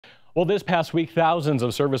Well, this past week, thousands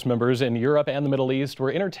of service members in Europe and the Middle East were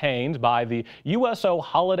entertained by the USO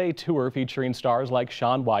holiday tour featuring stars like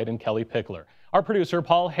Shaun and Kellie Pickler. Our producer,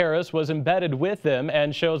 Paul Harris, was embedded with them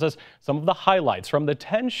and shows us some of the highlights from the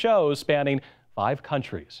 10 shows spanning 5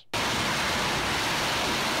 countries.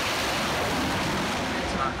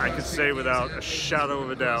 I could say without a shadow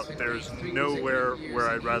of a doubt, there's nowhere where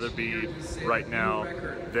I'd rather be right now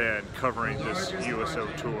than covering this USO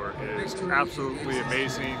tour. It is absolutely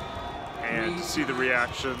amazing, and to see the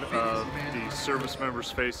reaction of the service members'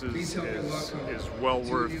 faces is well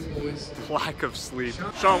worth the lack of sleep.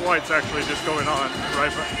 Shaun White's actually just going on right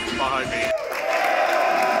behind me.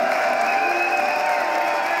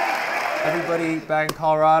 Everybody back in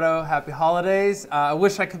Colorado, happy holidays. I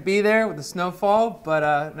wish I could be there with the snowfall,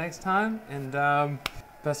 but next time, and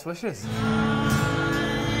best wishes.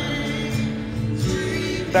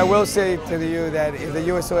 I will say to you that if the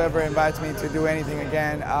USO ever invites me to do anything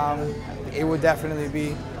again, it would definitely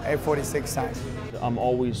be a 46 time. I'm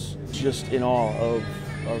always just in awe of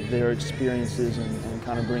their experiences and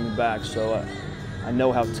kind of bringing back. So I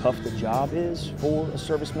know how tough the job is for a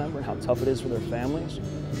service member and how tough it is for their families.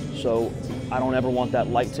 So I don't ever want that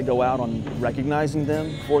light to go out on recognizing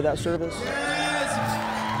them for that service.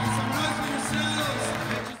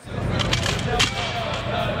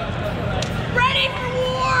 Ready for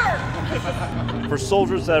war! For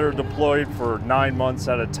soldiers that are deployed for 9 months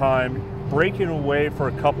at a time, breaking away for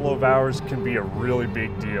a couple of hours can be a really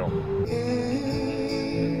big deal.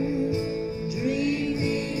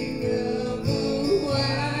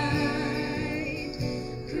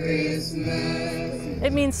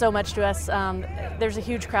 It means so much to us. There's a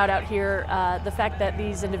huge crowd out here. The fact that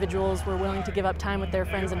these individuals were willing to give up time with their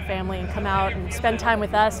friends and family and come out and spend time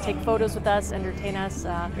with us, take photos with us, entertain us,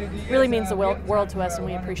 really means the world to us, and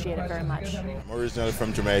we appreciate it very much. I'm originally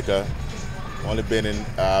from Jamaica. Only been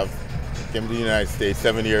came to the United States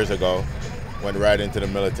 7 years ago. Went right into the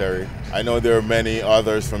military. I know there are many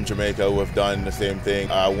others from Jamaica who have done the same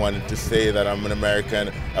thing. I wanted to say that I'm an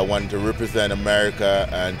American. I wanted to represent America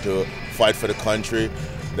and to fight for the country.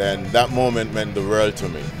 Then that moment meant the world to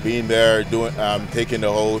me. Being there, taking the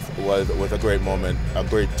oath was a great moment, a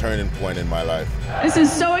great turning point in my life. This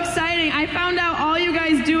is so exciting. I found out all you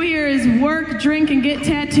guys do here is work, drink, and get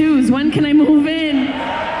tattoos. When can I move in?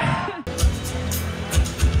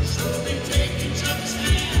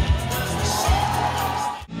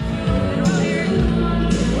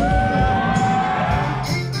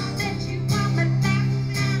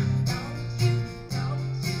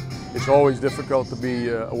 It's always difficult to be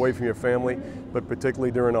away from your family, but particularly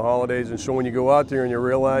during the holidays. And so when you go out there and you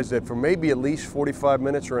realize that for maybe at least 45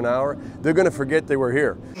 minutes or an hour, they're going to forget they were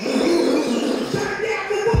here.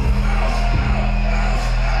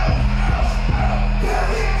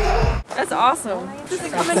 That's awesome. Does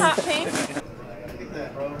it come in hot pink?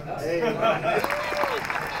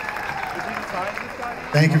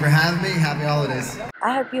 Thank you for having me. Happy holidays.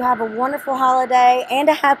 I hope you have a wonderful holiday and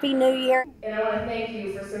a happy new year. And I want to thank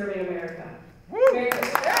you for serving America.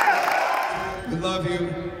 We love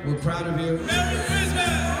you. We're proud of you. Merry Christmas!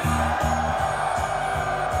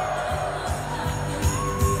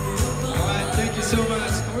 All right, thank you so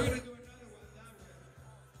much.